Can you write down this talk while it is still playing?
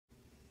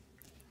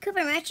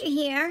Cooper Marcher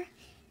here.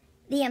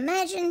 The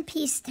Imagine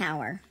Peace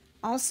Tower,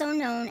 also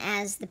known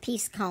as the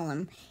Peace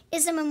Column,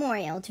 is a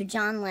memorial to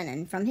John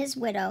Lennon from his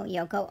widow,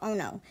 Yoko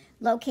Ono,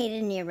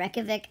 located near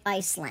Reykjavik,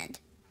 Iceland.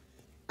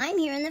 I'm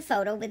here in the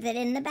photo with it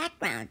in the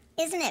background.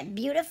 Isn't it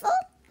beautiful?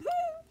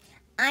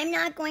 I'm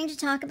not going to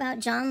talk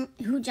about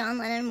who John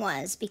Lennon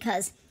was,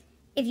 because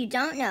if you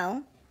don't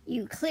know,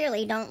 you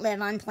clearly don't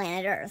live on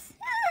planet Earth.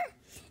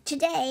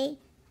 Today,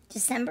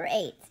 December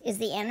 8th, is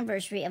the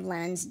anniversary of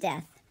Lennon's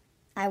death.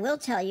 I will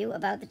tell you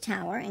about the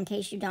tower in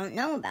case you don't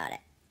know about it.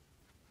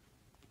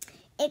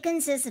 It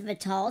consists of a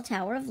tall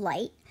tower of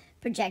light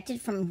projected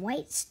from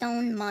white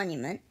stone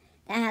monument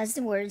that has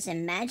the words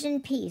Imagine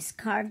Peace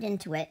carved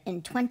into it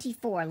in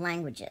 24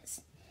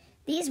 languages.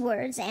 These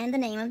words and the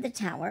name of the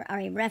tower are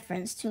a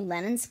reference to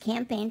Lennon's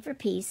campaign for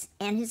peace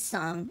and his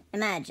song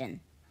Imagine.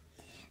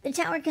 The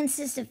tower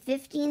consists of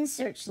 15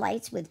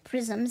 searchlights with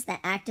prisms that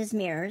act as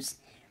mirrors,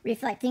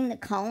 reflecting the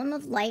column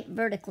of light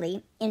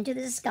vertically into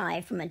the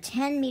sky from a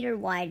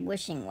 10-meter-wide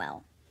wishing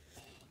well.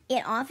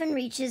 It often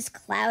reaches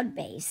cloud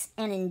base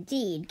and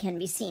indeed can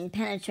be seen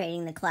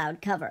penetrating the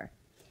cloud cover.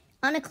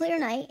 On a clear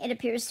night, it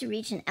appears to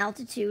reach an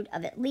altitude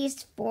of at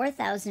least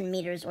 4,000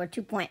 meters or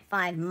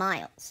 2.5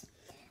 miles.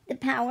 The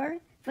power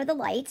for the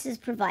lights is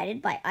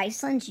provided by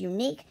Iceland's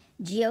unique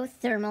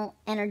geothermal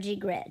energy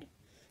grid.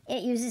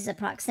 It uses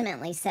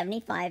approximately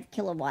 75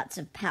 kilowatts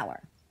of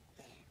power.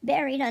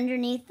 Buried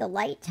underneath the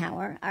light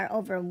tower are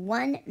over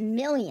 1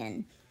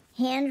 million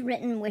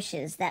handwritten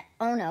wishes that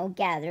Ono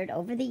gathered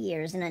over the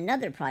years in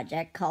another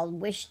project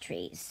called Wish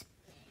Trees.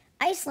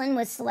 Iceland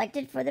was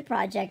selected for the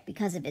project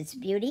because of its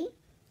beauty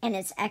and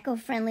its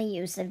eco-friendly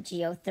use of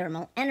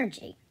geothermal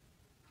energy.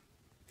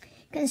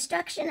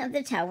 Construction of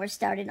the tower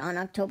started on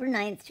October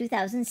 9,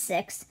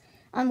 2006,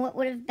 on what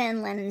would have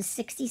been Lennon's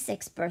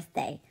 66th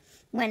birthday,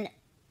 when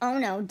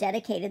Ono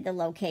dedicated the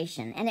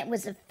location, and it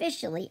was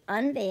officially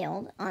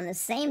unveiled on the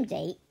same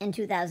date in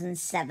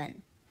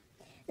 2007.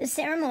 The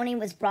ceremony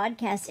was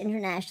broadcast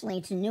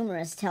internationally to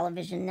numerous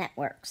television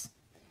networks.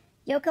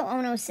 Yoko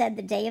Ono said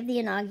the day of the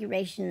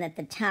inauguration that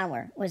the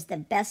tower was the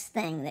best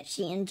thing that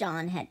she and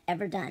John had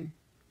ever done.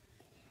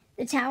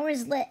 The tower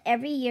is lit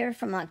every year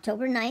from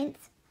October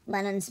 9th,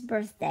 Lennon's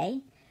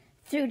birthday,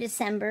 through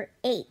December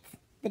 8th,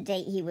 the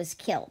date he was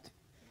killed,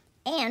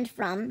 and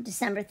from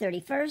December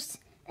 31st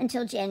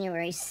until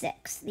January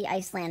 6th, the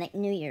Icelandic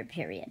New Year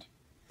period.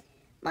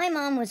 My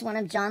mom was one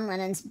of John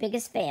Lennon's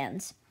biggest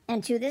fans,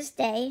 and to this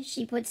day,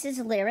 she puts his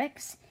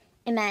lyrics,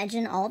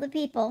 Imagine all the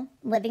people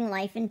living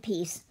life in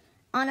peace,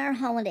 on our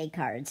holiday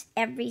cards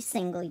every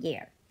single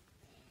year.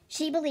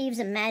 She believes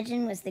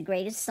Imagine was the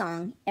greatest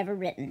song ever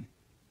written.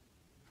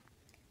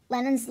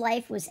 Lennon's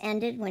life was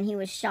ended when he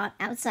was shot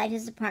outside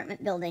his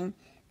apartment building,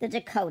 the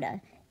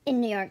Dakota,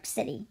 in New York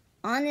City,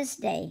 on this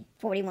day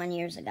 41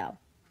 years ago.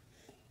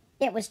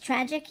 It was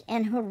tragic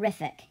and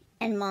horrific,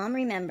 and Mom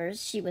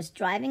remembers she was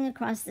driving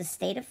across the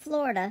state of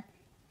Florida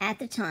at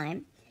the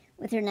time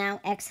with her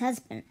now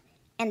ex-husband,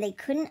 and they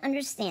couldn't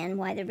understand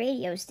why the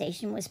radio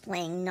station was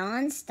playing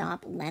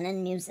non-stop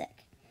Lennon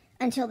music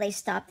until they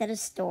stopped at a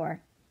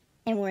store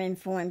and were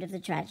informed of the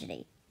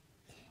tragedy.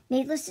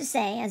 Needless to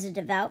say, as a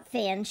devout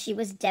fan, she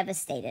was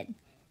devastated,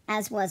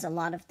 as was a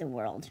lot of the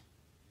world.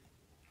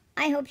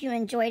 I hope you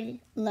enjoyed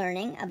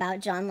learning about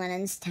John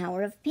Lennon's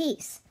Tower of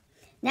Peace.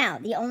 Now,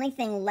 the only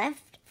thing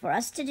left for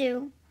us to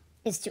do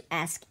is to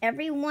ask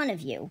every one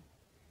of you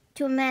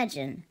to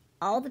imagine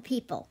all the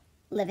people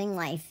living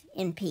life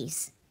in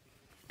peace.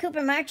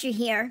 Cooper Marcher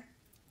here.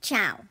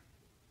 Ciao.